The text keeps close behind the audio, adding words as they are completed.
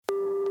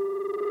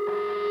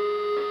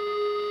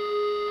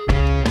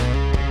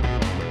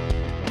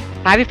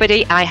Hi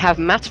everybody, I have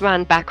Matt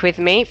Rand back with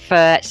me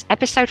for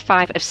episode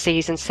 5 of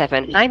season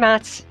 7. Hi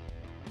Matt.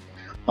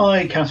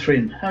 Hi,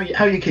 Catherine. How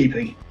are you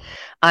keeping?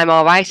 I'm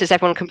all right, as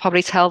everyone can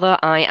probably tell though,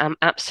 I am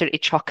absolutely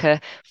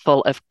chocker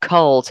full of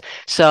cold.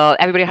 So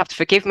everybody will have to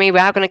forgive me. We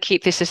are going to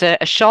keep this as a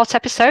short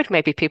episode.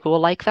 Maybe people will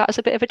like that as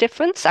a bit of a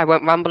difference. I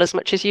won't ramble as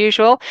much as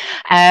usual.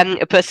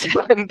 But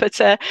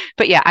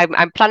but yeah,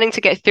 I'm planning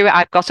to get through it.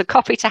 I've got a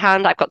coffee to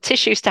hand, I've got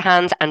tissues to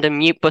hand, and a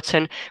mute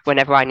button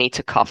whenever I need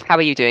to cough. How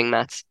are you doing,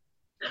 Matt?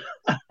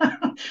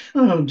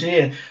 Oh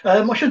dear.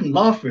 I shouldn't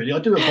laugh really. I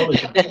do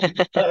apologise.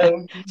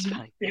 Um, It's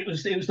fine. it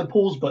was the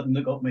pause button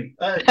that got me.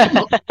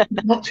 Yeah,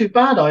 not too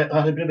bad. I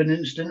had a bit of an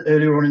incident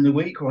earlier on in the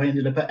week where I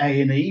ended up at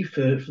A&E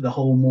for the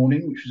whole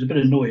morning, which was a bit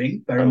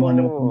annoying. Bear in mind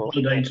I'm on Oh,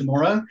 holiday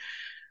tomorrow,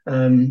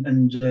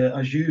 and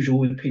as usual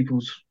with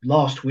people's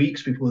last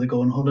weeks before they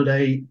go on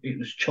holiday, it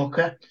was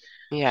chocker.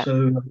 yeah.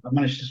 So I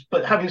managed to.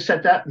 But having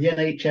said that, the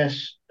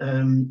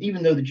NHS,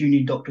 even though the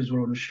junior doctors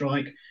were on a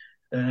strike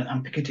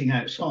and picketing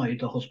outside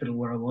the hospital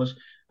where I was,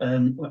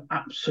 were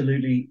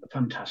absolutely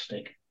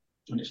fantastic.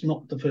 And it's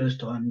not the first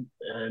time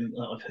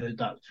that I've heard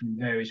that from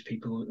various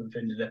people who've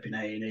ended up in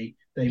A&E.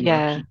 They were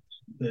Yeah.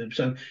 absolutely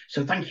superb.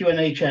 So thank you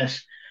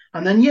NHS.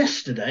 And then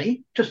yesterday,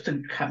 just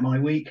to cap my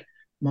week,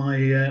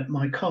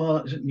 my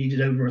car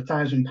needed over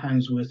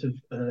 £1,000 worth of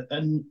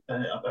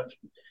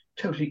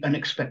totally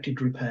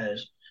unexpected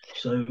repairs.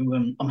 So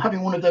I'm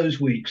having one of those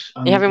weeks,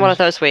 You're and having one of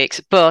as those weeks,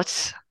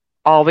 but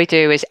all we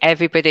do is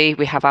everybody,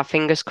 we have our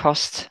fingers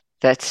crossed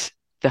that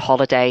the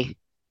holiday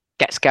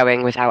gets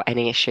going without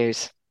any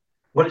issues.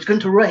 well, it's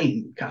going to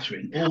rain,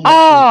 Catherine, all next week.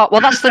 Oh,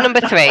 well, that's the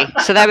number three.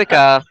 So there we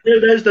go.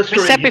 There's the We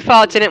said three.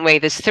 before, didn't we?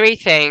 There's three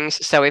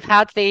things. So we've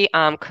had the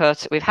arm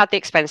cut, we've had the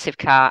expensive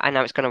car, and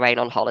now it's going to rain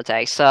on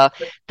holiday. So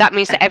that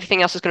means that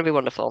everything else is going to be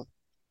wonderful.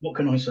 What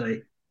can I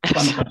say?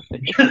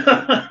 Fantastic.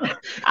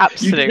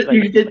 Absolutely.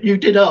 You Absolutely.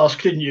 did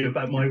ask, didn't you,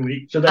 about my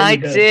week? So there I you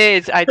go.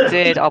 did. I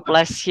did. Oh,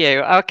 bless you.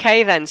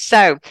 Okay, then.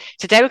 So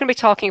today we're going to be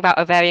talking about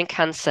ovarian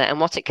cancer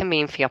and what it can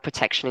mean for your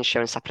protection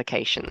insurance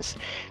applications.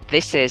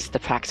 This is the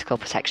Practical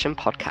Protection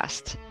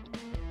Podcast.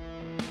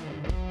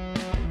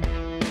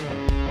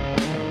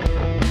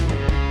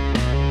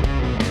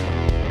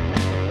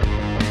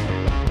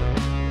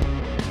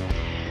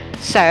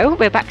 So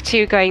we're back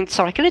to going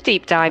a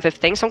deep dive of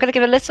things. So I'm going to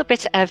give a little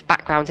bit of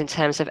background in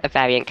terms of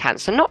ovarian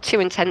cancer, not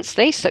too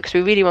intensely, so because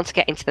we really want to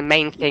get into the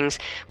main things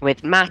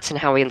with Matt and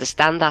how we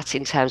understand that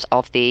in terms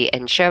of the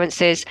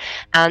insurances.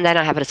 And then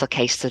I have a little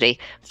case study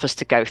for us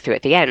to go through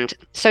at the end.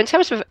 So in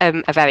terms of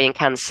ovarian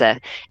cancer,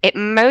 it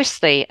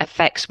mostly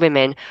affects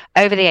women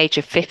over the age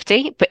of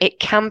 50, but it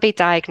can be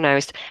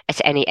diagnosed at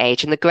any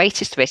age. And the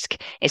greatest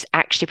risk is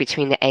actually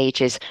between the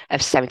ages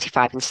of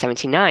 75 and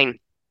 79.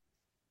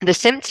 The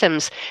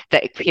symptoms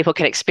that people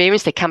can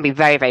experience, they can be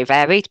very, very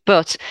varied,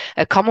 but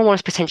a common one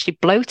is potentially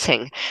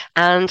bloating.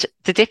 And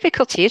the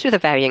difficulty is with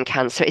ovarian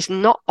cancer, it's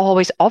not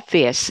always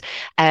obvious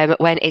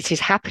when it is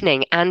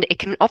happening, and it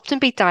can often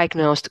be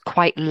diagnosed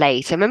quite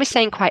late. And when we're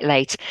saying quite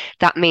late,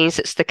 that means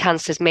that the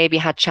cancer's maybe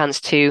had chance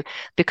to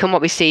become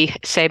what we say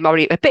more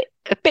a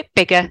bit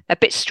bigger, a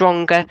bit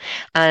stronger,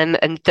 and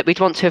that we'd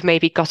want to have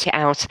maybe got it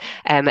out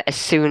as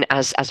soon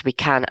as we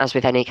can, as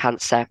with any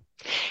cancer.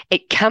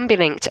 It can be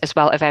linked as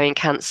well, ovarian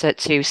cancer,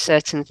 to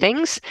certain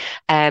things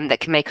that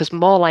can make us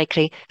more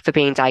likely for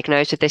being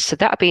diagnosed with this. So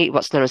that would be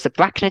what's known as the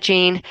BRCA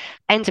gene,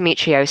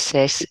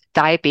 endometriosis,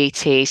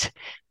 diabetes,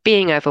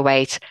 being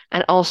overweight,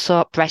 and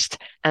also breast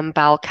and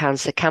bowel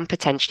cancer can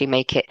potentially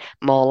make it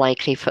more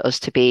likely for us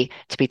to be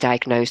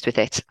diagnosed with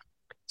it.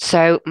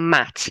 So,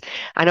 Matt,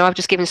 I know I've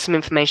just given some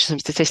information, some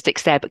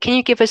statistics there, but can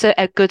you give us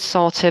a good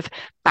sort of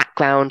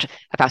background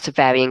about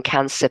ovarian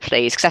cancer,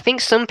 please? Because I think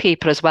some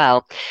people as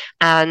well,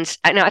 and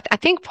I know I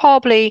think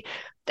probably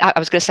I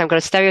was going to say I'm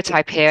going to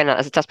stereotype here, and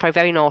that's probably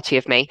very naughty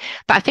of me,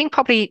 but I think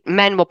probably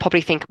men will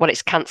probably think, well,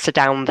 it's cancer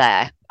down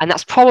there, and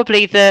that's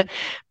probably the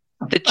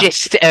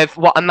gist of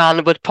what a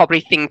man would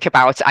probably think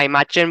about, I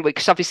imagine,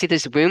 because obviously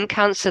there's womb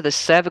cancer, there's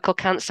cervical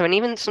cancer, and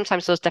even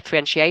sometimes those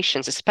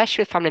differentiations,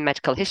 especially with family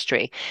medical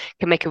history,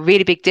 can make a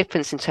really big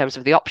difference in terms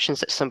of the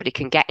options that somebody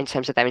can get in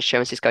terms of their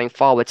insurances going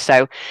forward.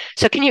 So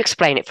can you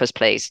explain it for us,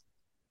 please?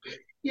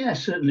 Yeah,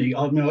 certainly.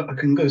 I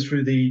can go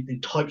through the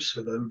types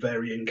of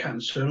ovarian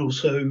cancer and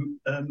also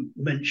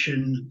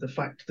mention the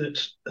fact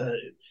that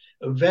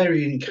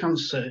ovarian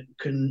cancer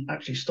can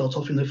actually start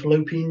off in the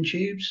fallopian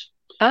tubes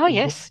Oh, as well.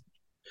 yes.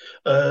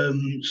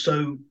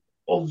 So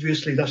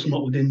obviously that's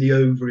not within the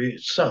ovary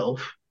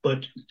itself,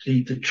 but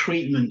the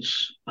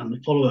treatments and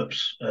the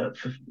follow-ups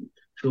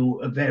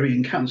for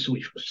ovarian cancer,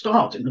 which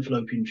start in the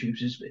fallopian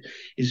tubes,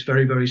 is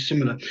very, very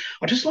similar.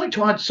 I'd just like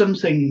to add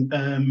something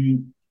to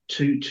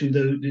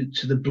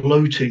the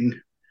bloating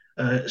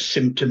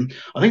symptom.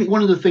 I think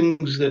one of the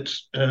things that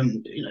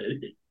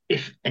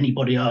if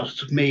anybody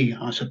asks me,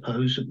 I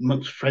suppose,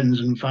 amongst friends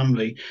and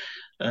family,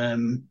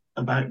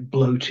 about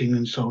bloating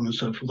and so on and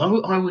so forth,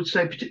 I would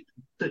say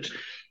that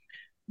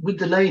with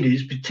the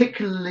ladies,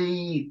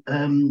 particularly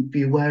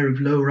be aware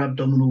of lower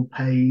abdominal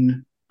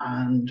pain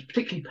and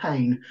particularly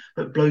pain,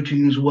 but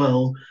bloating as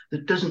well,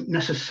 that doesn't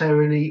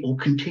necessarily or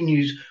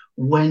continues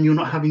when you're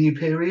not having your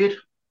period.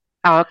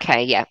 Oh,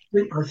 okay, yeah.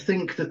 I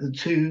think that the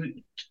two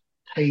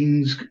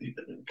pains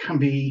can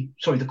be,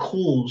 sorry, the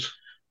cause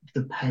of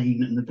the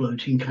pain and the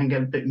bloating can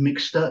get a bit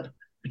mixed up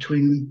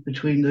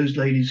between those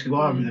ladies who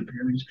are having their Mm.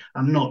 periods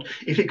and not.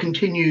 If it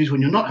continues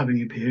when you're not having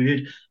your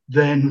period,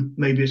 then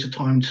maybe it's a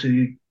time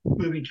to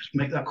maybe just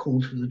make that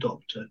call to the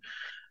doctor.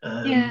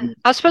 Yeah, Um,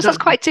 I suppose that that's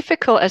quite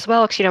difficult as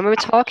well, because we were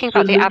talking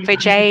about the absolutely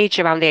average age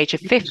around the age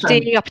of 50,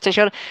 100% or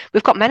potentially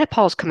we've got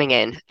menopause coming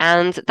in,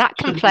 and that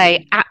can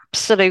play absolutely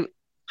absolute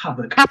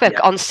havoc. havoc Yeah.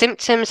 on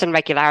symptoms and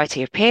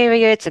regularity of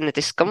periods and the Yep.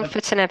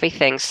 discomfort and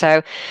everything.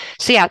 So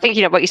yeah, I think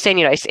what you're saying,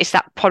 it's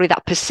that probably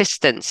that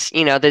persistence.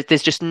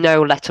 There's just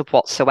no let up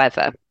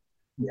whatsoever.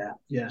 Yeah,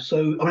 yeah.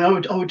 So, I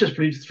mean, I would just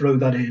really throw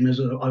that in as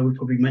I would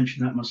probably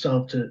mention that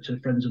myself to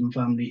friends and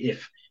family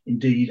if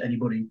indeed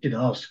anybody did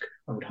ask.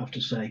 I would have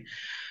to say.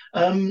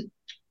 Um,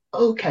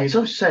 okay, as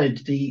I've said,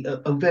 the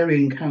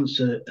ovarian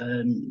cancer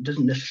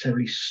doesn't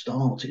necessarily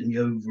start in the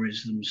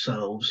ovaries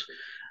themselves.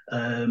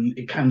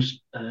 It can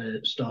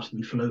start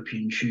in the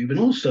fallopian tube, and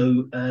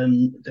also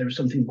there is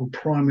something called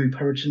primary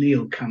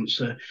peritoneal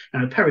cancer.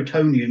 Now,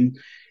 peritoneum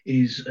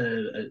is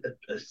a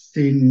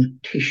thin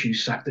tissue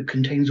sac that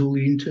contains all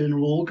the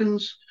internal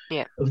organs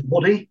Yeah, of the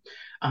body,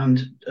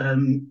 and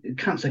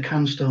cancer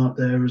can start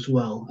there as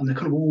well. And they're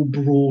kind of all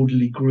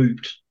broadly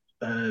grouped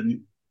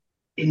um,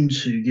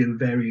 into the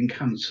ovarian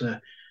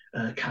cancer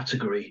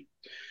category.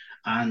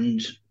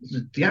 And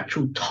the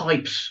actual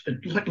types,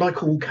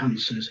 like all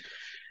cancers,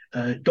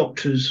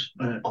 doctors,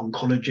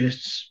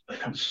 oncologists,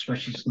 cancer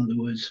specialists, in other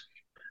words,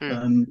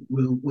 mm,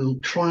 will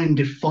try and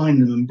define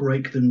them and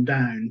break them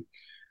down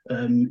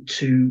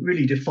to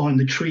really define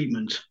the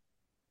treatment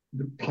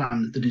the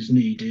plan that is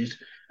needed,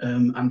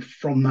 and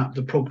from that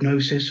the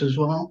prognosis as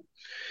well.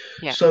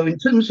 yeah, So in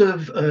terms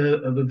of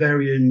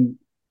ovarian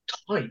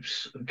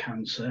types of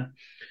cancer,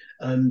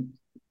 um,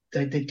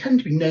 they tend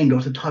to be named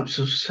after types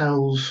of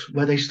cells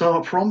where they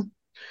start from.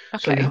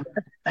 So you okay, have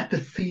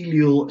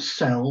epithelial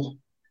cell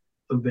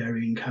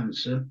ovarian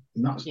cancer,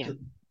 and yeah,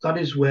 that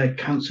is where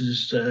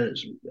cancers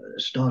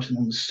starting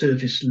on the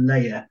surface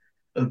layer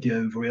of the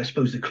ovary. I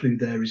suppose the clue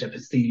there is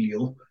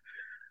epithelial,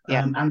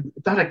 yeah, and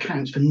that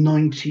accounts for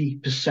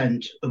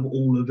 90% of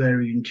all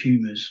ovarian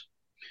tumours.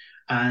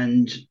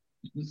 And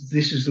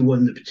this is the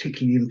one that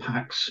particularly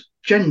impacts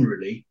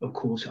generally, of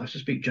course, I have to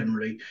speak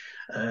generally,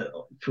 uh,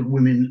 for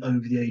women over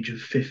the age of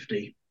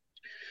 50.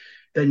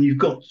 Then you've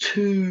got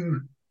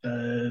two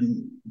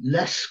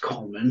less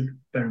common,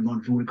 bear in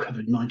mind we've already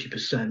covered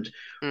 90%.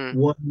 mm,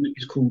 One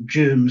is called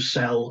germ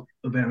cell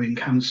ovarian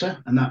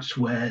cancer, and that's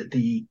where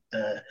the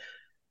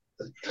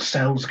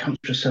cells,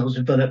 cancerous cells,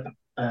 develop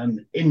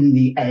in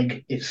the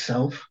egg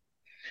itself.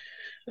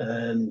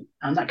 And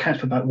that counts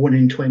for about 1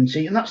 in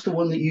 20. And that's the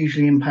one that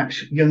usually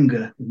impacts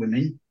younger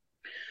women.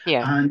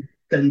 yeah, And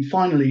then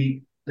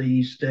finally,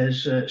 there's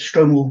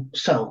stromal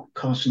cell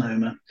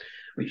carcinoma,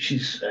 which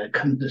is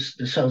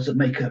the cells that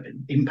make up,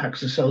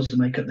 impacts the cells that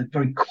make up the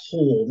very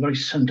core, very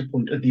center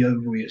point of the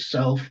ovary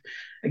itself.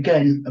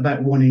 Again,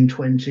 about 1 in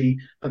 20,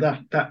 but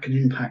that can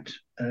impact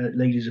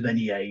ladies of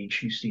any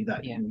age. You see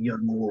that yeah,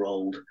 young or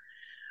old.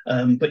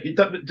 But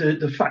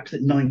the fact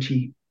that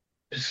 90%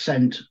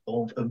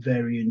 of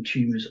ovarian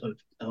tumours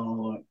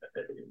are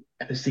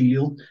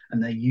epithelial,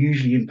 and they're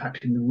usually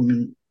impacting the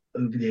woman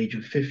over the age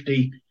of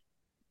 50,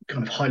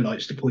 kind of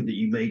highlights the point that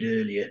you made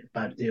earlier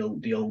about the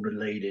older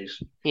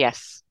ladies.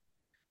 yes,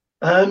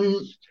 Um,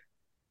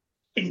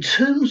 in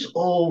terms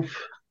of,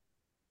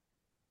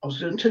 I was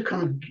going to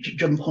kind of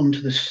jump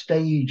onto the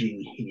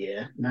staging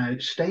here. Now,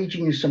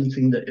 staging is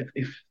something that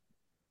if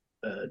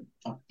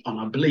and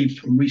I believe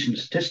from recent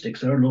statistics,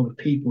 there are a lot of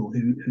people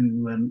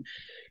who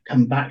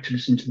come back to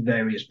listen to the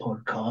various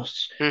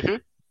podcasts. hmm,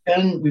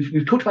 And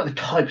we've talked about the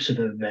types of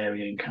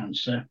ovarian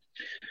cancer,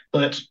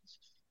 but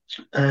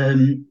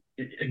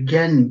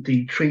again,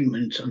 the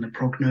treatment and the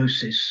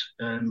prognosis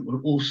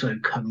will also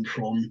come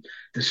from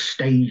the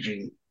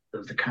staging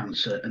of the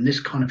cancer. And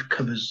this kind of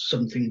covers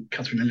something,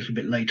 Catherine, a little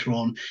bit later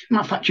on.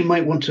 In fact, you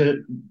might want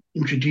to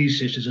introduce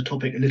this as a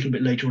topic a little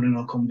bit later on in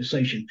our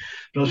conversation.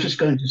 But I was mm, just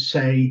going to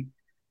say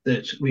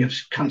that we have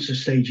cancer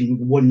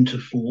staging 1 to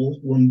 4,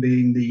 one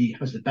being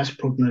has the best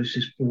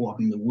prognosis, 4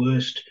 having the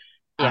worst.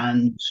 yeah,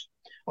 And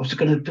I was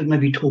going to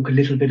maybe talk a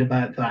little bit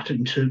about that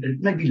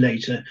maybe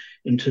later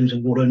in terms of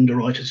what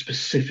underwriters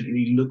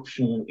specifically look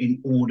for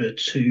in order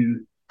to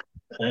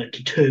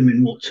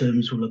determine what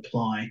terms will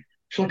apply.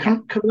 Shall I yeah,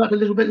 cover that a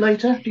little bit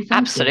later, do you think? Or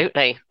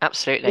absolutely,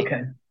 absolutely.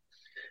 okay.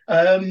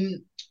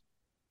 Um,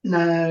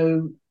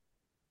 Now,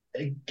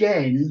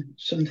 again,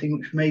 something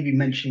which may be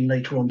mentioning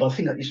later on, but I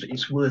think that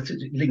it's worth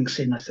it links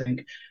in, I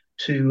think,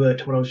 to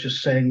what I was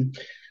just saying,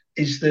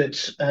 is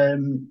that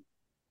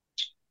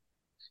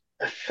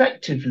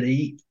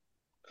effectively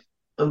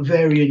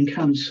ovarian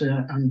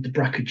cancer and the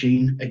BRCA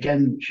gene,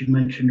 again, which you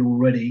mentioned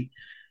already,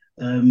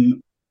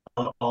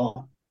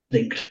 are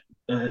linked.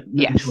 No two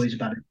Yes, ways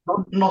about it.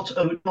 Not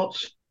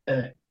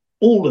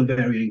all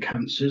ovarian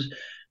cancers,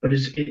 but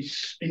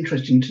it's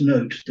interesting to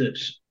note that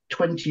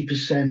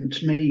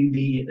 20%,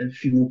 maybe a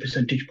few more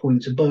percentage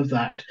points above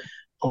that,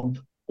 of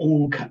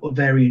all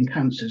ovarian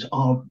cancers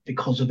are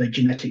because of a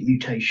genetic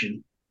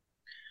mutation.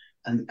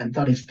 And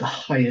that is the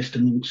highest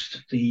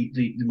amongst the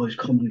most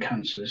common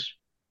cancers.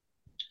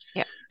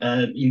 Yeah.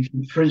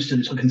 For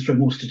instance, I can throw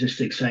more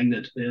statistics saying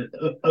that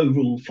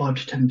overall 5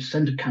 to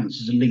 10% of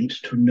cancers are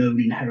linked to a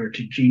known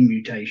inherited gene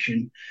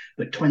mutation,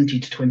 but 20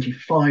 to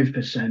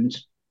 25%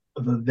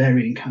 of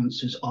ovarian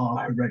cancers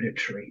are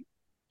hereditary.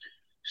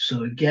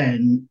 So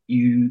again,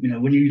 you know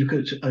when you look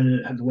at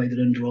the way that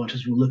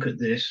underwriters will look at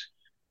this,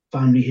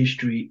 family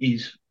history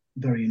is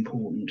very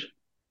important.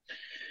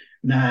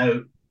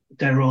 Now,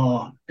 there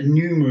are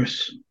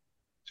numerous,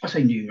 I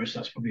say numerous,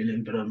 that's probably a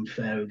little bit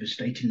unfair,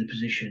 overstating the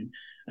position.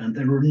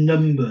 There are a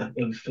number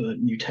of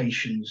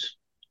mutations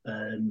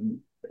um,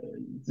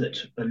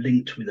 that are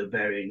linked with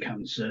ovarian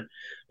cancer,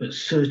 but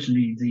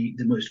certainly the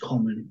most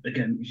common,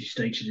 again, as you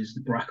stated, is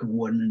the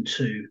BRCA1 and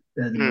 2.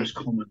 They're the Mm. most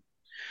common.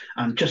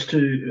 And just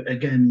to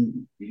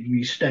again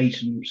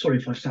restate, and sorry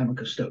if I sound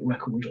like a stuck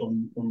record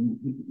on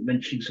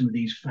mentioning some of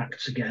these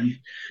facts again,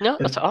 No,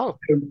 but not at all.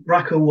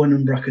 BRCA1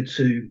 and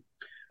BRCA2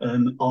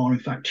 are in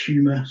fact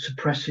tumor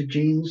suppressive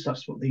genes.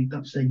 That's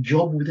their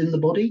job within the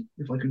body,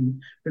 if I can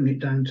bring it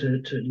down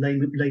to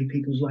lay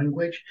people's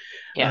language.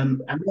 Yeah.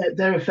 And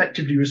they're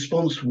effectively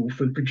responsible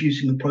for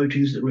producing the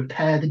proteins that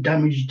repair the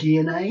damaged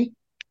DNA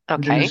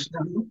within a Okay.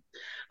 cell,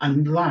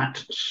 and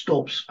that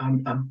stops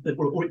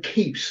or it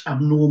keeps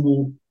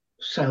abnormal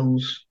cell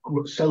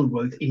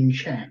growth in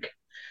check.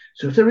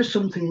 So if there is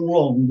something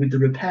wrong with the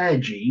repair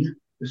gene,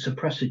 the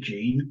suppressor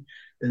gene,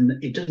 then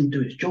it doesn't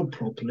do its job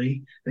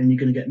properly, then you're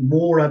going to get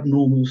more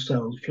abnormal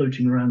cells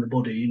floating around the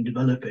body and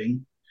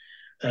developing,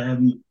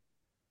 um,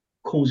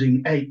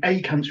 causing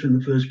a cancer in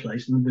the first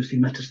place, and obviously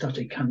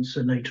metastatic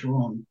cancer later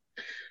on.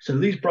 So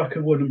these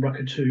BRCA1 and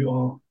BRCA2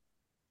 are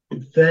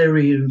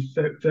very,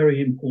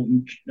 very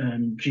important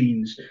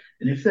genes.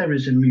 And if there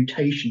is a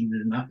mutation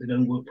within that, they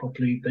don't work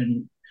properly,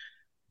 then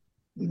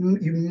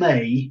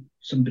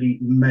somebody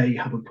may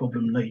have a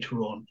problem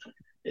later on.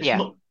 It's Yeah.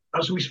 not,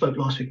 as we spoke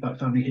last week about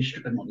family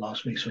history, not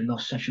last week, sorry,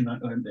 last session,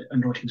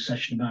 underwriting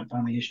session about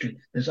family history.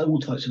 There's all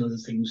types of other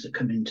things that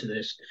come into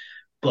this,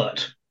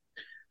 but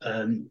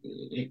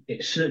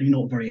it's certainly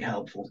not very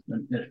helpful.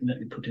 Let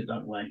me put it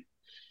that way.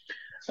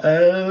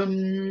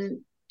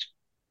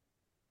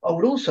 I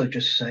would also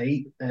just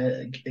say,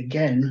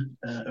 again,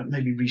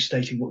 maybe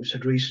restating what we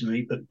said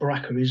recently, but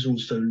BRCA is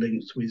also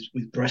linked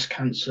with breast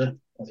cancer.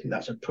 I think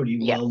that's a pretty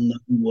Yeah. well-known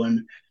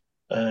one,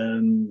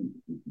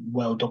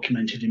 well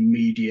documented in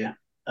media.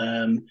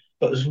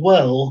 But as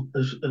well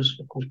as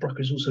of course,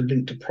 BRCA is also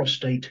linked to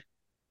prostate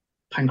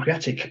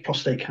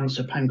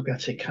cancer,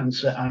 pancreatic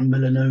cancer, and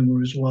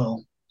melanoma as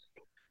well.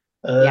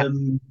 Yeah.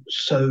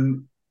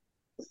 So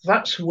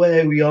that's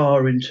where we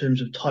are in terms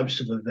of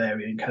types of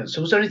ovarian cancer.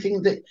 Was there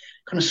anything that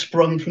kind of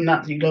sprung from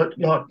that you'd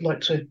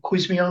like to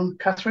quiz me on,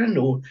 Catherine,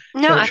 or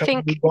No, shall, I shall we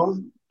move think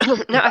on? no,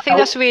 Does I that think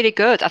that's help? really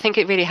good. I think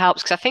it really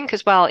helps because I think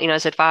as well,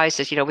 as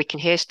advisors, we can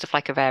hear stuff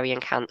like ovarian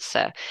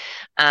cancer,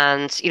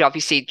 and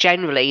obviously,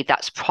 generally,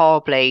 that's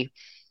probably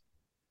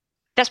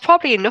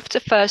enough to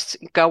first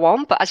go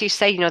on. But as you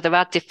say, there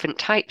are different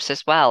types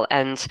as well.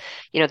 And,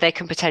 they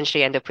can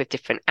potentially end up with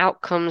different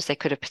outcomes. They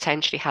could have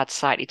potentially had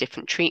slightly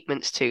different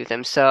treatments to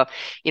them. So,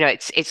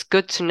 it's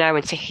good to know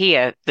and to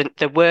hear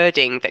the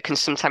wording that can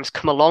sometimes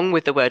come along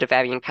with the word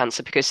ovarian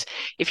cancer. Because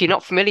if you're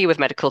not familiar with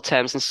medical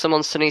terms and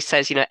someone suddenly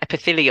says,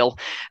 epithelial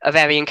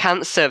ovarian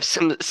cancer,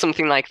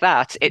 something like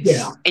that,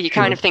 Yeah, you're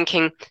kind sure. of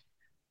thinking,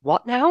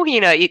 what now?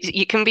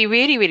 You can be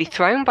really, really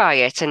thrown by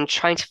it and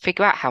trying to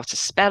figure out how to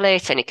spell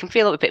it, and it can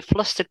feel a little bit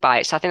flustered by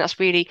it. So I think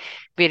that's really,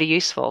 really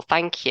useful.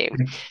 Thank you.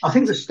 I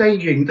think the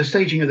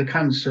staging of the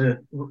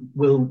cancer,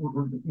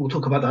 we'll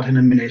talk about that in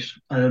a minute.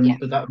 Yeah,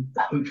 But that will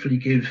hopefully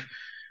give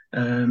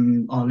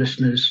our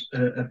listeners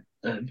a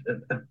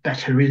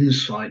better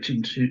insight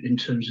in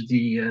terms of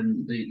the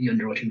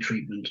underwriting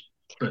treatment.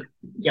 But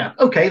yeah,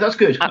 okay, that's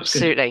good. That's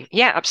good. absolutely.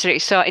 Yeah, absolutely.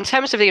 So in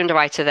terms of the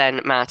underwriter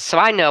then, Matt, so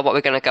I know what we're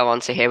going to go on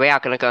to here. We are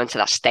going to go into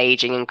that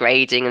staging and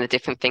grading and the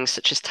different things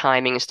such as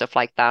timing and stuff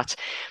like that.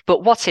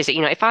 But what is it?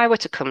 If I were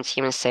to come to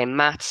you and say,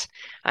 Matt,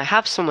 I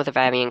have some with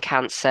ovarian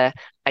cancer.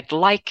 I'd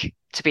like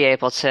to be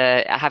able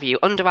to have you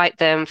underwrite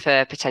them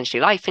for potentially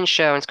life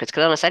insurance,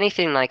 critical illness,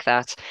 anything like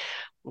that.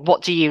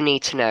 What do you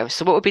need to know?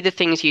 So what would be the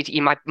things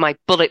my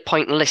bullet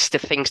point list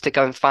of things to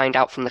go and find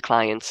out from the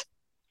client?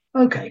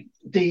 Okay.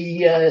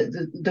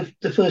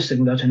 The first thing,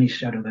 without any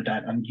shadow of a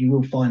doubt, and you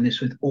will find this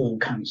with all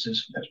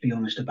cancers, let's be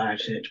honest about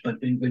it, but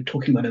we're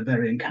talking about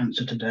ovarian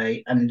cancer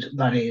today, and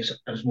that is,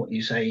 as what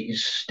you say,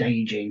 is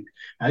staging.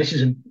 Now, this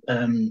is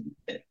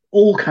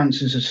all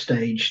cancers are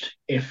staged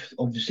if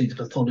obviously the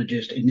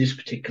pathologist in this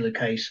particular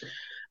case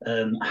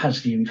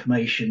has the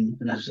information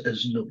and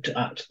has looked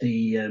at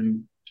the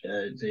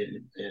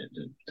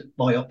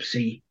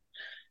biopsy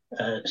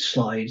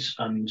slides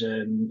and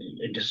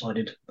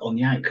decided on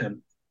the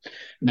outcome.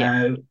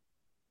 Yeah,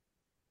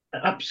 Now,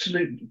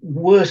 absolute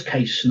worst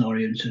case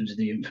scenario in terms of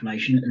the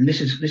information, and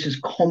this is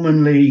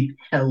commonly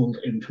held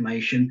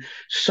information.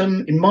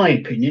 Some, in my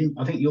opinion,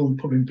 I think you'll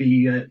probably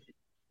be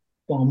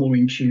far more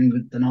in tune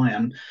with than I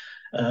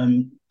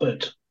am,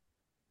 but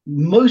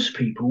most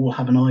people will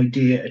have an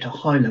idea at a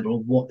high level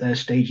of what their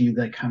staging of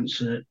their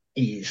cancer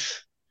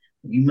is.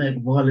 You may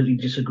violently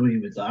disagree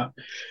with that.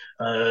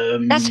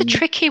 That's a Um,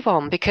 tricky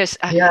one because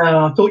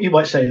yeah, I thought you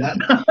might say yeah,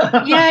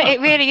 that. it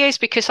really is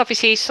because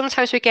obviously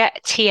sometimes we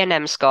get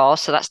TNM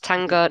scores, so that's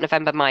Tango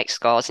November Mike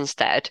scores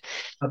instead.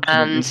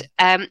 And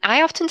Absolutely.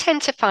 I often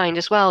tend to find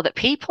as well that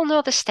people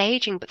know the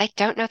staging, but they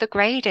don't know the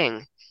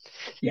grading.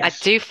 I Yes.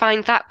 do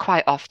find that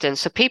quite often.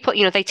 So people,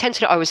 they tend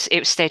to know, oh, it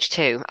was stage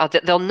two. Or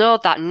they'll know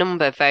that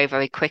number very,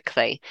 very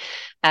quickly.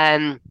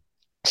 Um,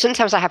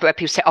 Sometimes I have it where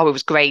people say, oh, it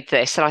was grade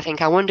this. And I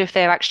think, I wonder if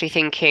they're actually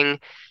thinking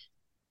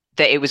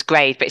that it was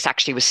grade, but it's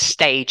actually was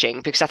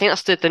staging because I think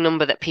that's the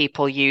number that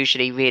people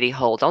usually really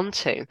hold on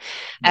to.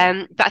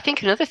 Yeah. But I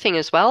think another thing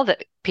as well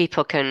that we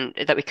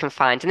can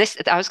find, and this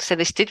I was going to say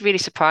this did really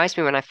surprise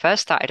me when I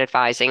first started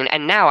advising,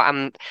 and now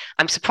I'm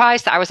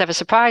surprised that I was ever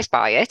surprised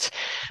by it.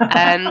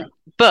 Um,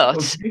 but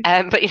Okay.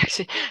 um, but you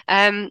know,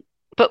 um,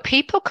 but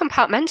people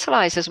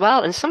compartmentalize as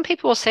well, and some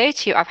people will say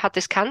to you, "I've had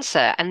this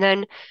cancer," and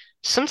then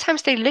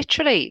sometimes they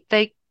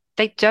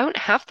don't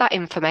have that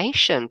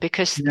information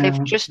because they've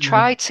Yeah. just Yeah.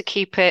 tried to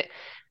keep it.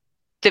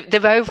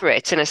 They're over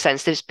it in a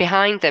sense. There's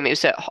behind them. It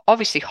was a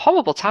obviously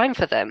horrible time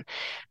for them,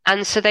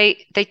 and so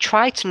they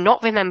try to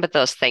not remember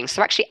those things.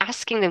 So actually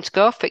asking them to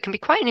go for it can be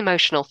quite an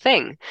emotional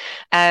thing.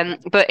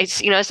 But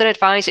it's as an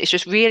advisor, it's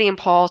just really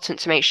important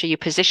to make sure you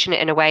position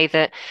it in a way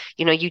that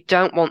you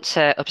don't want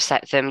to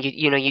upset them.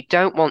 You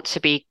don't want to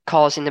be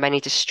causing them any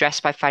distress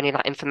by finding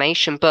that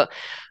information. But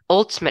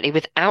ultimately,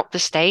 without the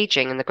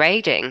staging and the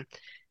grading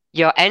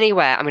you're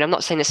anywhere. I mean, I'm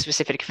not saying this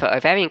specifically for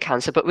ovarian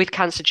cancer, but with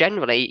cancer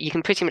generally, you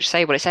can pretty much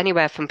say, well, it's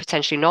anywhere from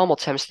potentially normal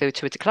terms through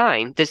to a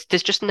decline. There's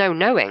just no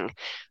knowing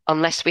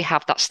unless we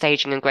have that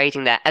staging and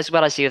grading there, as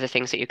well as the other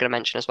things that you're going to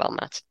mention as well,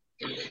 Matt.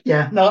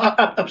 Yeah, no,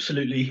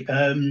 absolutely.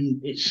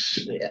 It's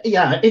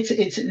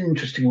an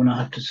interesting one, I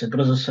have to say.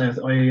 But as I say,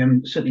 I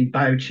certainly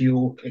bow to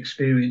your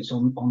experience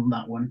on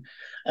that one.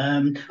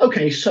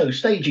 Okay, so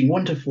staging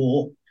 1 to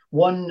 4.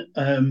 One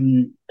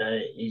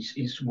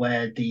is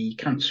where the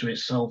cancer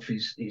itself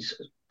is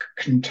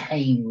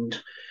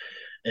contained,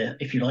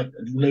 if you like,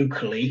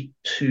 locally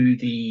to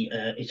the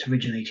its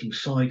originating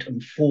site,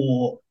 and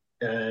 4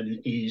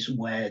 is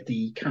where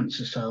the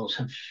cancer cells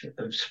have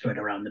spread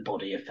around the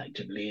body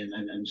effectively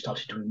and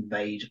started to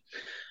invade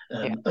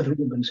Yeah. other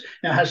organs.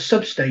 Now, it has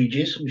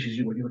substages, which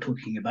is what you're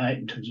talking about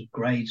in terms of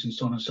grades and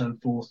so on and so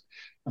forth.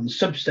 And the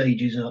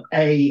substages are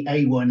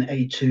A1,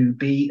 A2,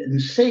 B,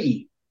 and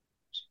C.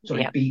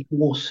 Sorry, Yeah. B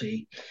or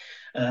C.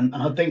 And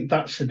I think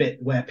that's the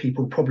bit where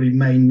people probably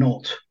may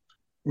not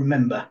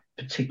remember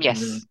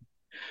particularly.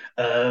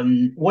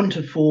 Yes. 1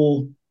 to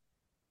 4,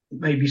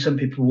 maybe some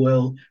people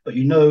will, but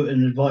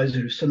an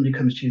advisor, if somebody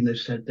comes to you and they've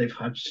said they've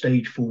had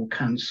stage 4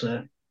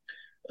 cancer,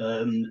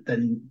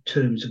 then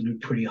terms are going to be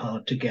pretty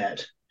hard to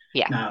get.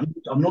 Yeah. Now,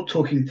 I'm not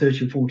talking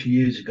 30 or 40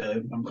 years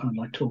ago. I'm kind of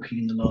like talking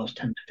in the last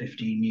 10 to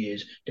 15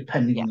 years,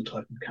 depending Yeah. on the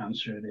type of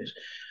cancer it is.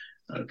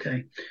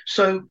 Okay.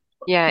 So,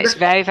 Yeah, it's let's,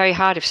 very, very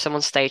hard if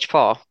someone's stage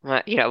four.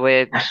 Right?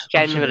 We're yes,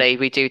 generally absolutely.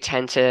 we do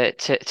tend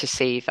to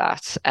see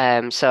that.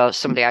 So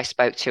somebody I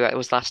spoke to, it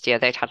was last year,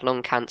 they'd had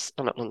lung cancer,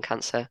 not lung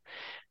cancer.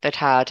 They'd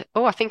had,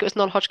 oh, I think it was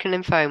non-Hodgkin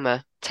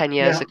lymphoma 10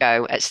 years Yeah.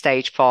 ago at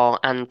stage 4,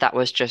 and there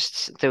was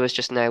just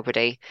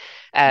nobody.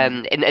 Yeah.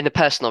 In the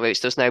personal routes,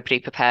 there was nobody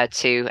prepared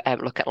to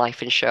look at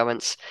life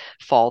insurance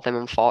for them,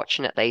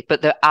 unfortunately.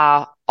 But there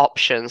are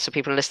options. So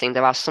people are listening,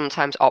 there are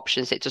sometimes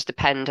options. It does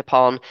depend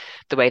upon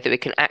the way that we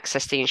can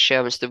access the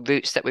insurance, the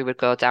routes that we would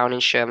go down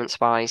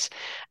insurance-wise.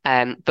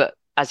 But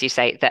as you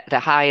say, the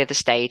higher the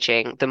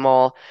staging, the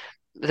more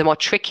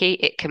tricky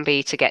it can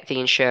be to get the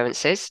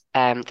insurances,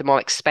 the more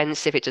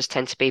expensive it does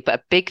tend to be. But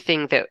a big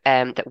thing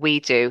that we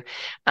do,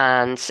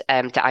 and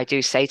that I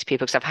do say to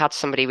people, because I've had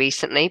somebody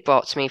recently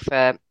brought to me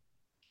for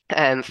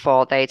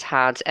they'd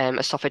had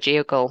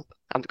esophageal.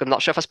 I'm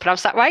not sure if I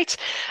pronounced that right.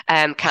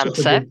 Cancer.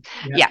 Esophageal.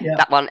 Yeah. Yeah, Yeah.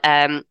 that one.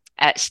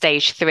 At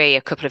stage 3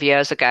 a couple of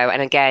years ago,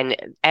 and again,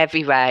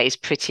 everywhere is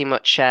pretty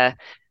much a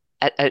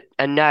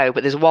no,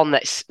 but there's one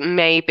that's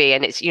maybe,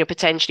 and it's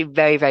potentially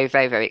very, very,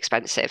 very, very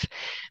expensive.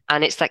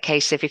 And it's that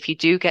case of if you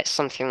do get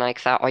something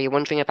like that, or you're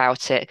wondering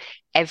about it,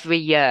 every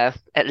year,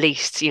 at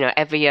least,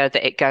 every year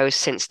that it goes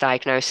since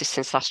diagnosis,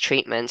 since last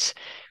treatment,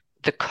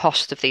 the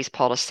cost of these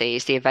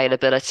policies, the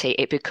availability,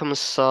 it becomes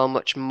so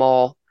much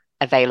more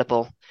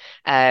available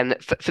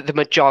for the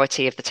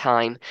majority of the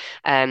time.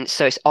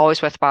 So it's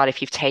always worthwhile if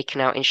you've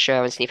taken out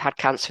insurance and you've had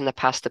cancer in the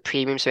past, the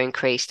premiums are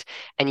increased,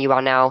 and you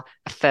are now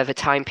a further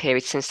time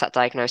period since that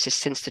diagnosis,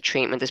 since the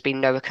treatment, there's been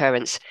no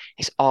recurrence.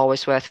 It's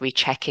always worth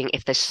rechecking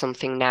if there's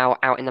something now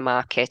out in the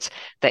market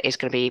that is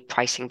going to be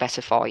pricing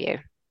better for you.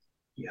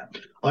 Yeah.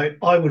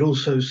 I would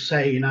also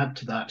say and add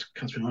to that,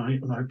 Catherine,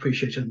 and I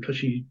appreciate it. I'm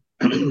touching,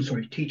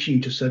 sorry, teaching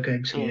you to suck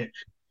eggs Yeah. here.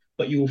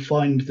 but you will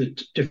find that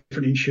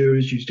different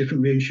insurers use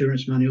different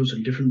reinsurance manuals,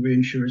 and different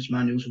reinsurance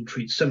manuals will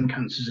treat some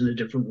cancers in a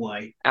different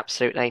way.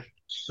 Absolutely.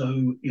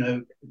 So,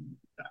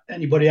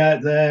 anybody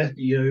out there,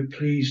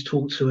 please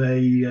talk to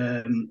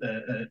an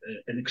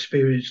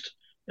experienced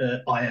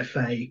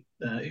IFA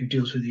who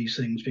deals with these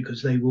things,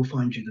 because they will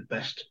find you the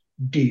best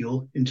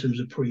deal in terms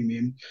of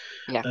premium.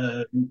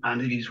 Yeah.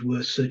 And it is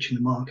worth searching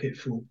the market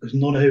for, because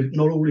not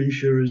all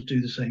insurers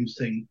do the same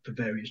thing for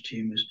various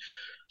tumours.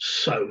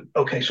 So,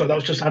 okay, so that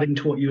was just adding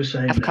to what you were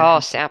saying Of there.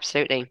 course,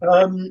 absolutely.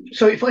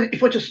 So if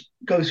I just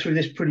go through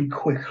this pretty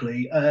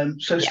quickly,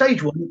 so Yeah.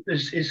 stage one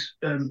is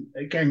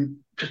again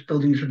just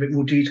building a little bit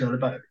more detail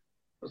about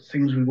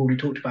things we've already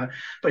talked about,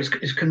 but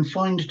it's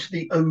confined to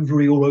the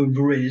ovary or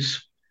ovaries,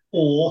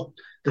 or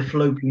the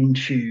fallopian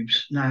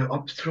tubes. Now,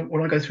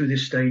 when I go through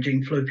this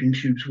staging, fallopian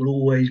tubes will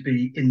always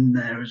be in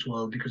there as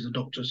well, because the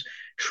doctors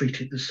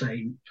treat it the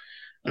same.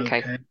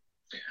 Okay. Okay.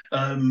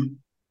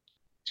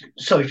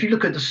 So if you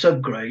look at the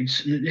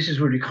subgrades, this is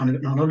really kind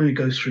of not only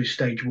goes through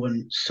stage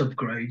one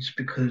subgrades,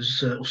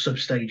 because or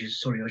substages,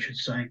 sorry, I should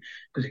say,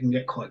 because it can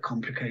get quite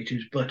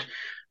complicated. But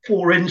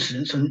for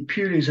instance, and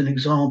purely as an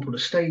example, a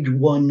stage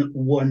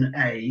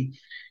 1A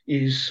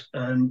is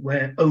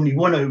where only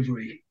one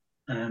ovary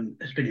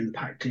has been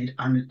impacted,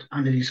 and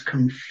it is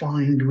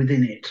confined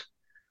within it.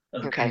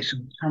 Okay, Okay. so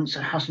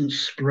cancer hasn't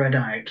spread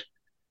out.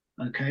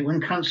 Okay, when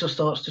cancer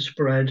starts to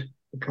spread,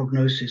 the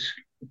prognosis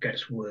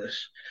gets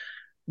worse.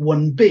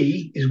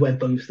 1B is where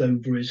both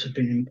ovaries have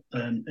been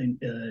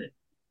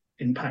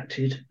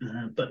impacted,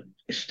 but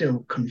it's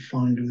still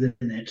confined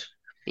within it.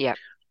 Yeah.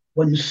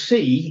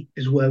 1C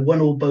is where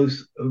one or both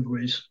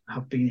ovaries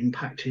have been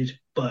impacted,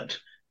 but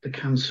the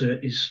cancer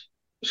is,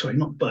 sorry,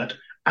 not but,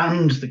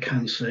 and the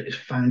cancer is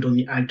found on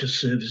the outer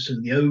surface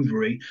of the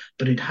ovary,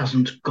 but it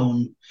hasn't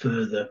gone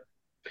further.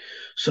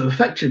 So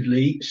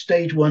effectively,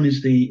 stage one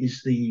is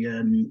has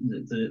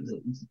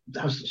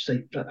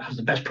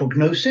the best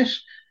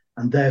prognosis,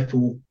 and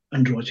therefore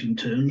underwriting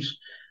terms.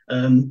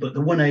 But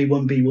the 1A,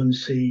 1B,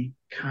 1C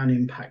can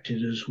impact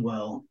it as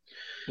well.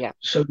 Yeah.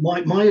 So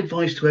my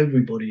advice to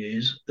everybody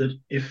is that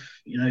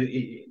if,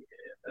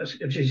 as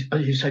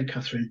you said,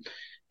 Catherine,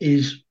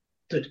 is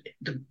that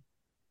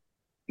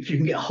if you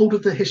can get hold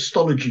of the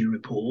histology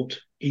report,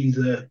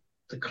 either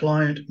the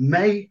client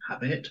may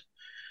have it,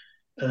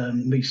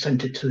 we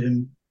sent it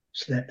to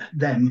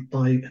them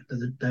by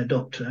their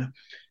doctor,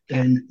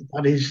 Yeah. then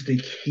that is the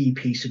key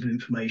piece of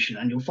information.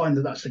 And you'll find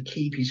that that's the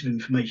key piece of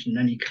information in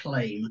any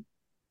claim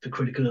for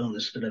critical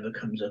illness that ever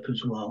comes up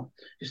as well.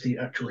 It's the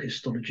actual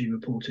histology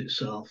report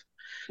itself.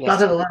 That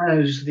Yes.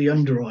 allows the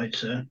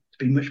underwriter to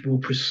be much more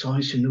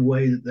precise in the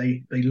way that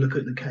they look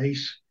at the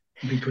case,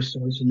 and be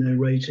precise in their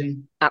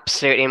rating.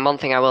 Absolutely. And one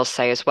thing I will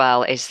say as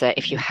well is that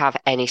if you have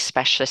any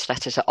specialist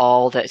letters at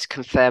all that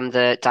confirm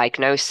the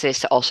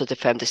diagnosis, also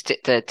confirm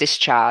the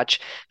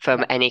discharge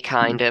from any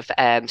kind of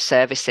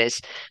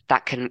services,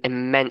 that can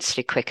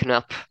immensely quicken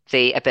up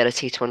the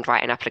ability to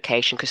underwrite an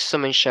application, because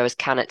some insurers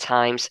can at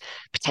times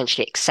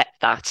potentially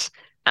accept that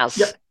as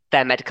Yep.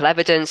 their medical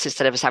evidence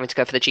instead of us having to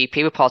go for the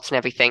GP reports and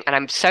everything. And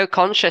I'm so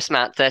conscious,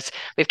 Matt, that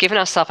we've given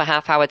ourselves a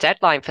half-hour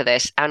deadline for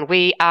this, and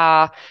we're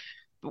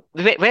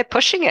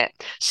pushing it.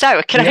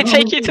 So can We I are.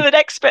 take you to the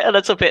next bit a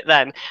little bit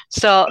then?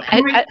 So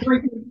Can I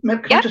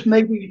yeah. just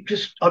maybe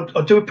just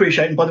I do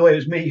appreciate, and by the way, it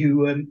was me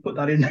who put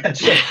that in there.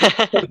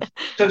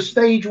 So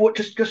stage what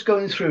just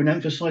going through and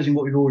emphasising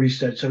what we've already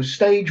said. So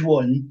stage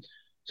one,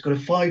 it's got a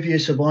 5-year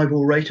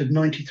survival rate of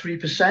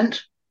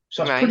 93%.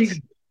 So that's pretty Right.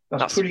 good.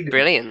 That's That's pretty good.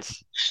 brilliant.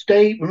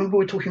 Remember,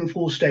 we're talking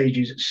 4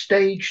 stages.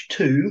 Stage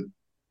two,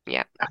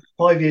 Yeah. a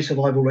 5-year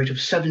survival rate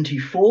of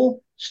 74. Yeah.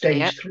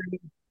 Stage three,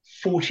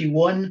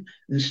 41,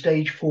 and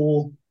stage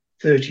four,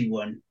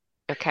 31.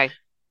 Okay.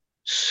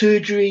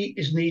 Surgery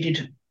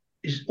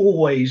is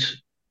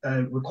always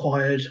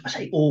required. I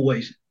say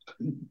always.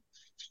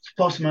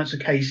 Vast amounts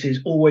of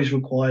cases always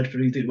required for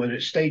either, whether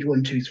it's stage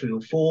one, two, three,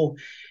 or four.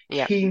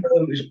 Yeah.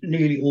 Chemo is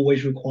nearly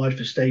always required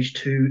for stage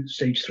two,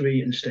 stage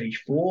three, and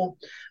stage four,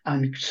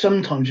 and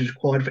sometimes is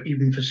required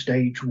even for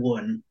stage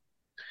one.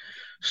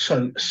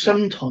 So Yeah.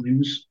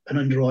 sometimes an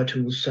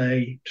underwriter will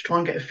say, to try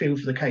and get a feel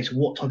for the case,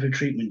 what type of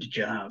treatment did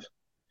you have?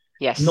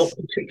 Not Yes.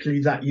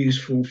 particularly that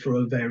useful for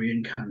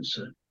ovarian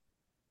cancer.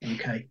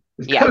 Okay,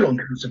 with Yeah. colon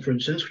cancer, for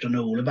instance, which I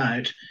know all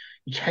about,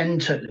 you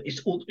tend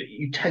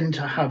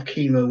to have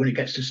chemo when it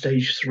gets to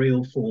stage 3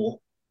 or 4.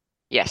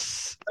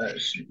 Yes.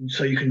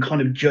 So you can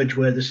kind of judge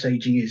where the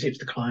staging is if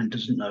the client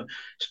doesn't know.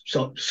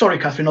 So sorry,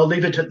 Catherine, I'll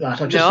leave it at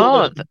that. I just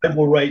thought No, those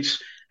survival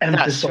rates that's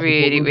emphasise what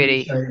really, we've been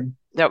really, saying.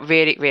 not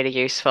really, really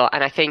useful.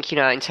 And I think,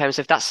 in terms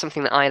of that's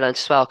something that I learned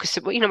as well. Because,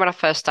 when I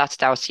first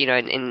started out,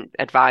 in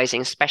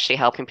advising, especially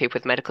helping people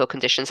with medical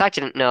conditions, I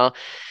didn't know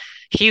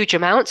huge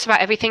amounts about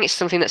everything. It's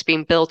something that's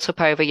been built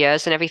up over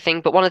years and everything.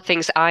 But one of the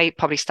things I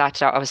probably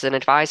started out as an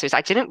advisor is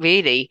I didn't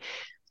really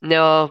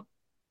know,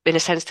 in a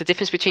sense, the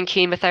difference between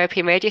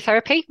chemotherapy and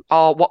radiotherapy,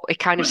 or what it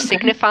kind of Okay.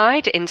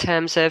 signified in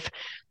terms of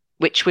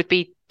which would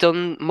be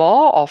done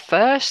more or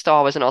first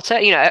or as an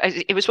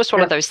alternative. It was just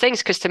one of Yeah. those things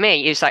because to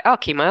me, it was like, oh,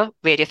 chemo,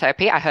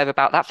 radiotherapy. I heard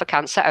about that for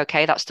cancer.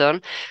 Okay, that's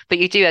done. But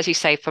you do, as you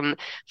say, from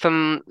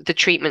the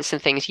treatments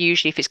and things,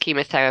 usually if it's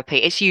chemotherapy,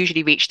 it's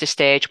usually reached a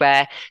stage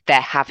where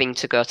they're having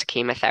to go to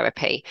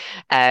chemotherapy.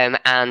 And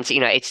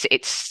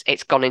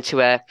it's gone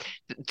into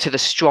to the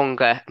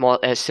stronger, more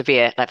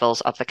severe levels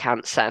of the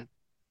cancer.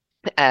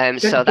 So that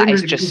is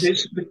Generally, because just,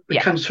 it's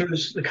yeah,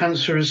 the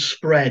cancer has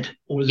spread,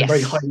 or there's a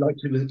very high yes.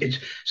 likelihood it's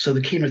so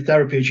the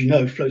chemotherapy, as you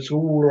know, floats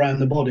all around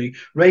the body.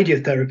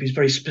 Radiotherapy is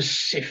very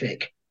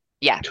specific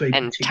Yeah, to a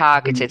and particular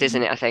targeted, isn't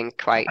region. it? I think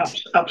quite.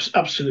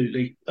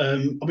 Absolutely. I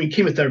mean,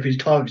 chemotherapy is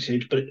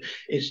targeted, but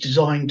it's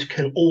designed to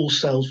kill all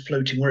cells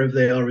floating wherever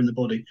they are in the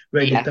body.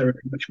 Yeah,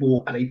 Radiotherapy much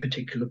more at a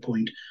particular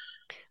point.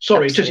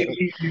 Sorry, just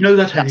absolutely. you know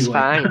that That's anyway.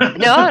 fine.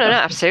 No, no, no,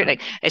 absolutely.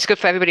 It's good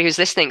for everybody who's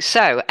listening.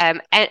 So, are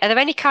there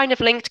any kind of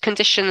linked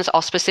conditions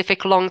or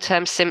specific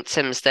long-term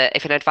symptoms that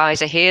if an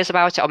advisor hears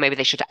about it, or maybe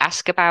they should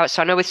ask about?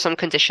 So I know with some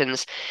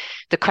conditions,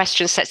 the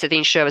question sets that the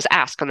insurers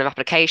ask on their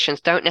applications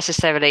don't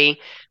necessarily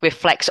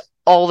reflect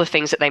all the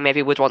things that they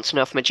maybe would want to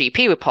know from a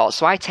GP report.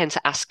 So I tend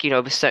to ask,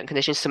 with certain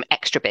conditions, some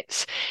extra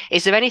bits.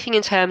 Is there anything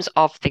in terms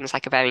of things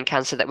like ovarian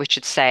cancer that we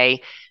should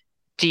say,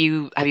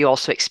 have you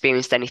also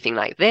experienced anything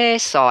like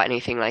this or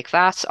anything like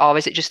that? Or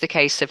is it just a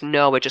case of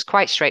no, we're just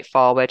quite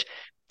straightforward,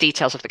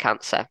 details of the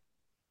cancer?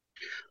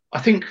 I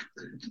think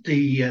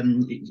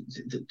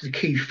the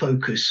key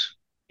focus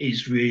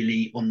is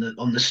really on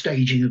the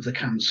staging of the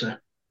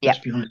cancer. Yeah,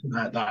 Let's be honest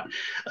about that.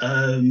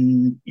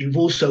 You've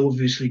also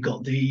obviously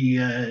got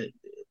the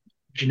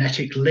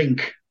genetic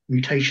link,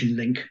 mutation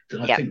link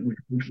that I yeah, think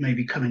would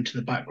maybe come into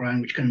the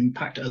background, which can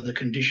impact other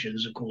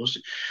conditions, of course.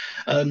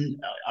 Um,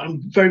 I'm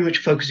very much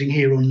focusing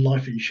here on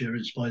life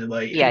insurance, by the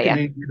way. If you're yeah, looking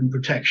yeah, at income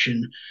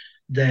protection,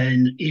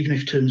 then even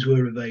if terms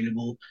were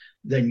available,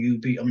 then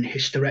I mean,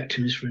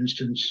 hysterectomies, for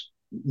instance,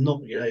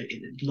 not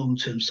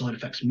long-term side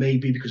effects,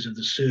 maybe because of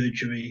the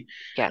surgery,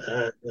 yeah.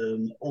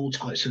 all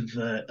types of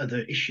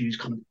other issues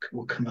kind of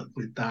will come up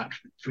with that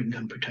for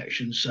income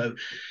protection. So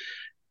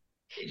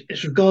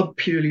as regard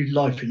purely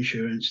life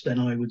insurance, then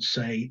I would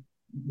say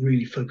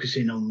really focus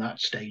in on that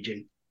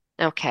staging.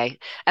 Okay.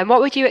 And what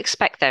would you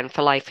expect then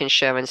for life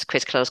insurance,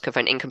 critical illness cover,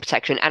 and income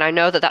protection? And I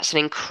know that that's an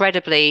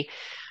incredibly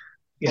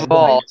Yeah,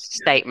 broad wide.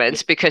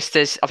 statement because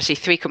there's obviously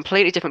three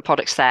completely different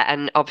products there.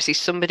 And obviously,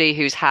 somebody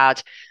who's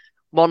had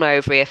one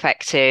ovary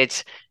affected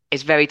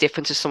is very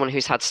different to someone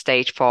who's had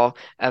stage 4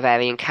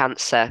 ovarian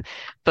cancer.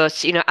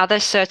 But, are there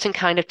certain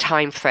kind of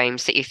time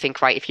frames that you think,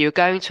 right, if you're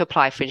going to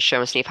apply for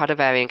insurance and you've had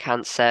ovarian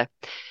cancer,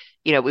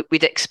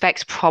 we'd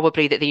expect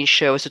probably that the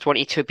insurers would want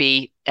you to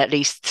be at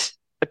least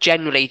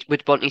generally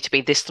would want you to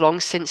be this long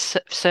since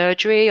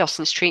surgery or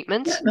since Yeah,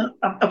 treatment? no,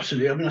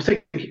 absolutely. I mean, I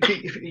think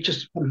if you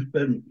just kind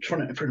of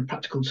trying to, for in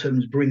practical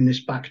terms, bring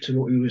this back to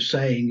what we were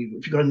saying,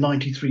 if you've got a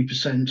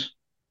 93%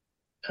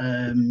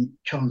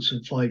 chance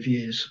of 5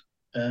 years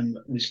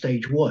with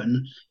stage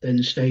one,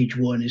 then stage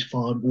one is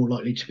far more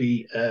likely to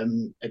be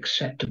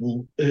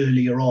acceptable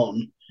earlier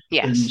on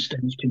than Yes.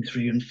 stage two,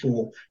 three, and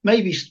four.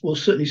 Maybe, well,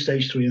 certainly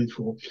stage three and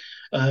four.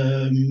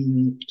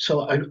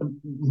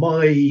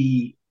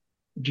 My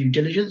due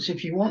diligence,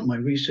 if you want, my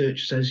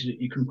research says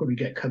that you can probably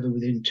get cover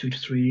within 2 to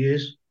 3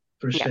 years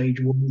for a Yeah. stage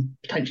one,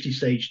 potentially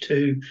stage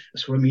two.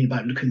 That's what I mean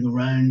about looking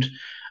around.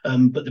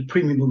 But the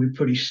premium will be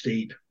pretty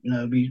steep.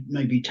 Be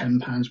maybe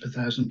 £10 per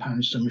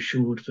 £1,000 sum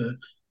assured for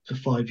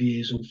 5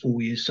 years or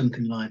 4 years,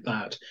 something like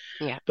that.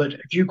 Yeah. But as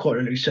you quite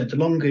rightly said, the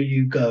longer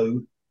you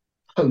go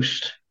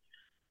post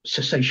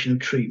cessation of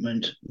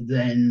treatment,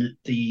 then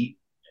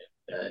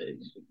uh,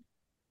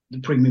 the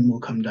premium will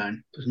come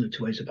down. There's no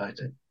two ways about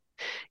it.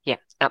 Yeah.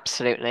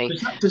 Absolutely.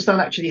 Does that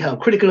actually help?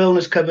 Critical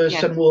illness cover, Yeah.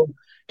 some will,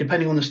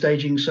 depending on the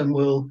staging, some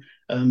will.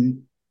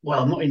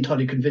 Well, I'm not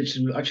entirely convinced.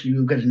 Actually,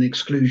 we'll get an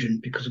exclusion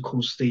because, of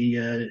course,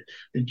 the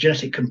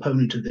genetic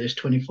component of this,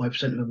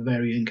 25% of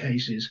ovarian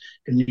cases,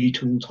 can lead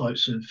to all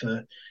types of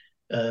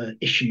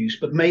issues.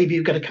 But maybe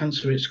you get a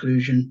cancer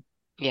exclusion.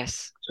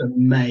 Yes. So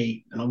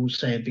may, and I will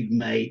say a big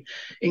may,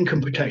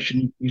 income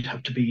protection, you'd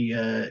have to be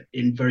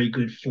in very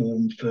good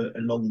form for a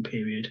long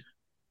period,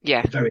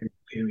 Yeah. a very long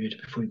period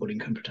before you got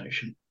income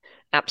protection.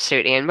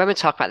 Absolutely. And when we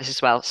talk about this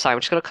as well, sorry,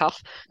 I'm just going to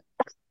cough.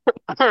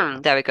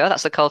 There we go.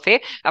 That's the cold for you.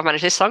 I've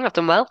managed this song. I've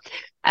done well.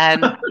 Um,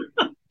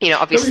 Very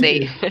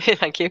Obviously, good.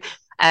 thank you.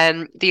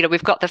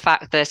 We've got the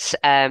fact that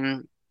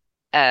sorry,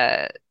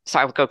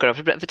 I'm going off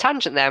a bit of a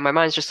tangent there. My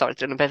mind's just sort of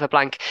doing a bit of a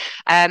blank.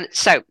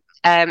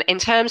 In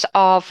terms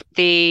of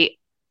the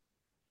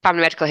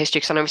family medical history,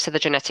 because I know we said the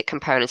genetic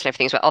components and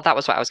everything as well. Oh, that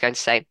was what I was going to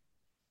say.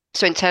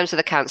 So in terms of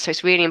the cancer,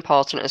 it's really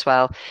important as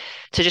well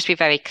to just be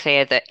very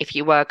clear that if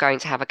you were going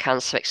to have a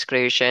cancer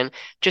exclusion,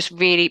 just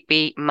really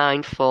be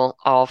mindful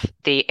of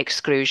the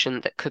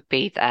exclusion that could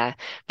be there.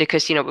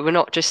 Because, we're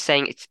not just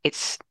saying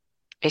it's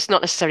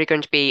not necessarily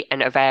going to be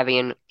an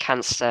ovarian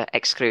cancer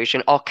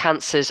exclusion or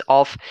cancers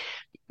of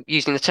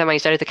using the term I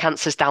used earlier, the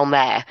cancers down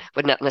there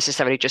would not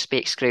necessarily just be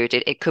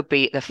excluded. It could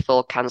be the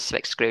full cancer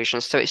exclusion.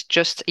 So it's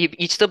just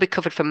you'd still be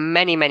covered for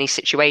many, many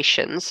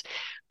situations,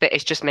 but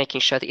it's just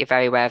making sure that you're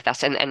very aware of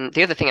that. And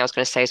the other thing I was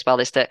going to say as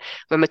well is that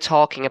when we're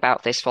talking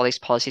about this for these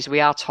policies, we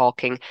are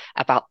talking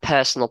about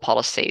personal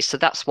policies. So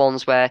that's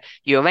ones where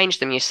you arrange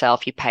them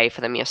yourself, you pay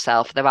for them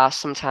yourself. There are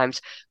sometimes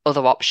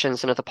other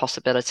options and other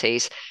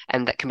possibilities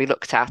and that can be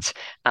looked at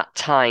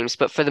times,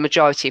 but for the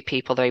majority of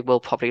people, they will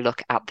probably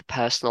look at the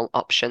personal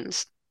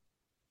options.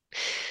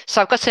 So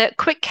I've got a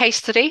quick case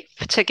study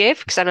to give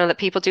because I know that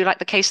people do like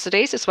the case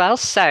studies as well.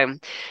 So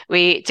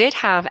we did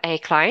have a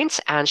client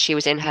and she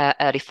was in her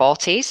early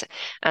 40s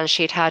and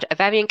she'd had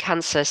ovarian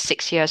cancer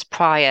 6 years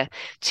prior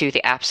to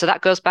the app. So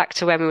that goes back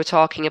to when we were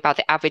talking about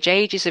the average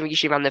ages and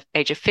usually around the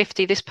age of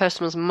 50. This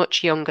person was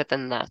much younger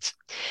than that.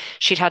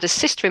 She'd had a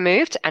cyst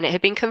removed and it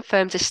had been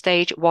confirmed as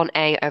stage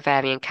 1A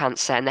ovarian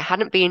cancer and there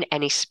hadn't been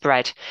any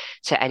spread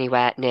to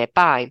anywhere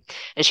nearby.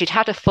 And she'd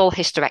had a full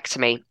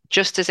hysterectomy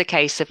just as a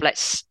case of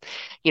as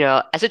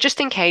a just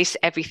in case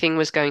everything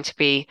was going to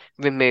be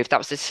removed. That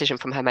was the decision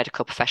from her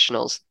medical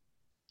professionals.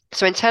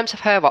 So in terms of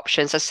her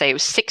options, as I say, it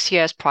was 6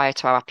 years prior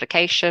to our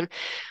application.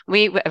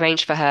 We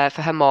arranged for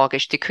her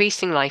mortgage,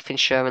 decreasing life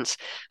insurance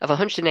of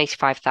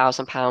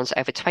 £185,000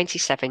 over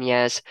 27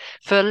 years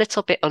for a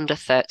little bit under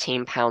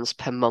 £13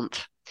 per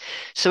month.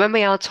 So when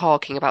we are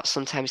talking about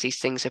sometimes these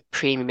things of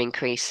premium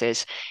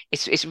increases,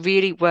 it's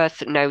really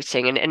worth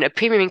noting, and a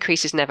premium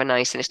increase is never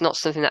nice, and it's not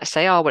something that I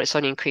say, oh, well, it's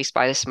only increased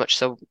by this much,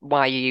 so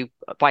why are you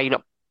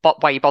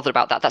bothered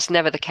about that? That's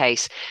never the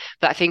case.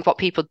 But I think what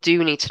people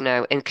do need to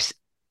know, and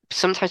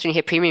sometimes when you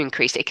hear premium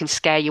increase, it can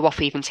scare you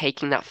off even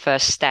taking that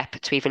first step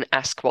to even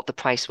ask what the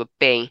price would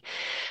be.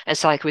 And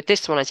so like with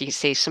this one, as you can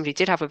see, somebody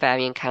did have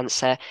ovarian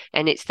cancer,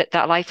 and it's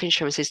that life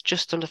insurance is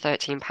just under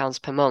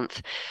 £13 per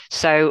month.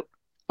 So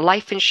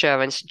life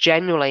insurance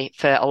generally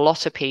for a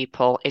lot of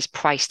people is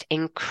priced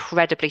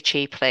incredibly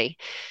cheaply.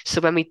 So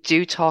when we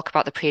do talk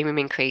about the premium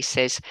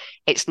increases,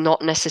 it's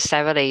not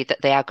necessarily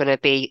that they are going to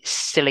be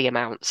silly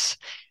amounts.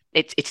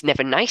 It's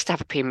never nice to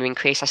have a premium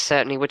increase. I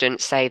certainly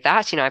wouldn't say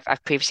that.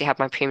 I've previously had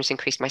my premiums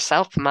increase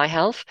myself for my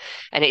health,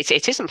 and it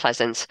isn't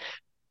pleasant.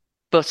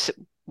 But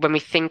when we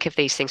think of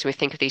these things, when we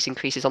think of these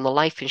increases on the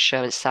life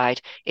insurance side,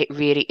 it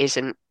really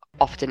isn't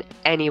often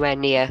anywhere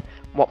near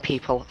what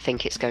people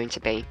think it's going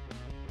to be.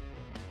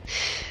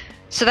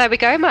 So there we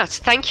go, Matt.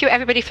 Thank you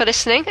everybody for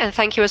listening, and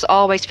thank you as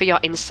always for your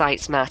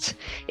insights, Matt.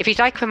 If you'd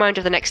like a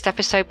reminder of the next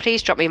episode,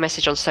 please drop me a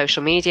message on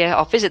social media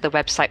or visit the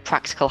website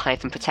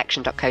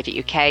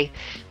practical-protection.co.uk.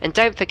 And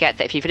don't forget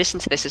that if you've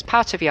listened to this as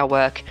part of your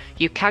work,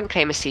 you can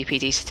claim a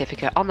CPD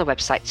certificate on the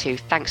website too,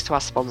 thanks to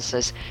our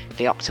sponsors,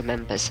 the Optum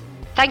members.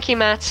 Thank you,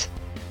 Matt.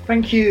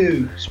 Thank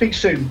you. Speak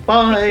soon.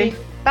 Bye.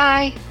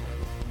 Bye.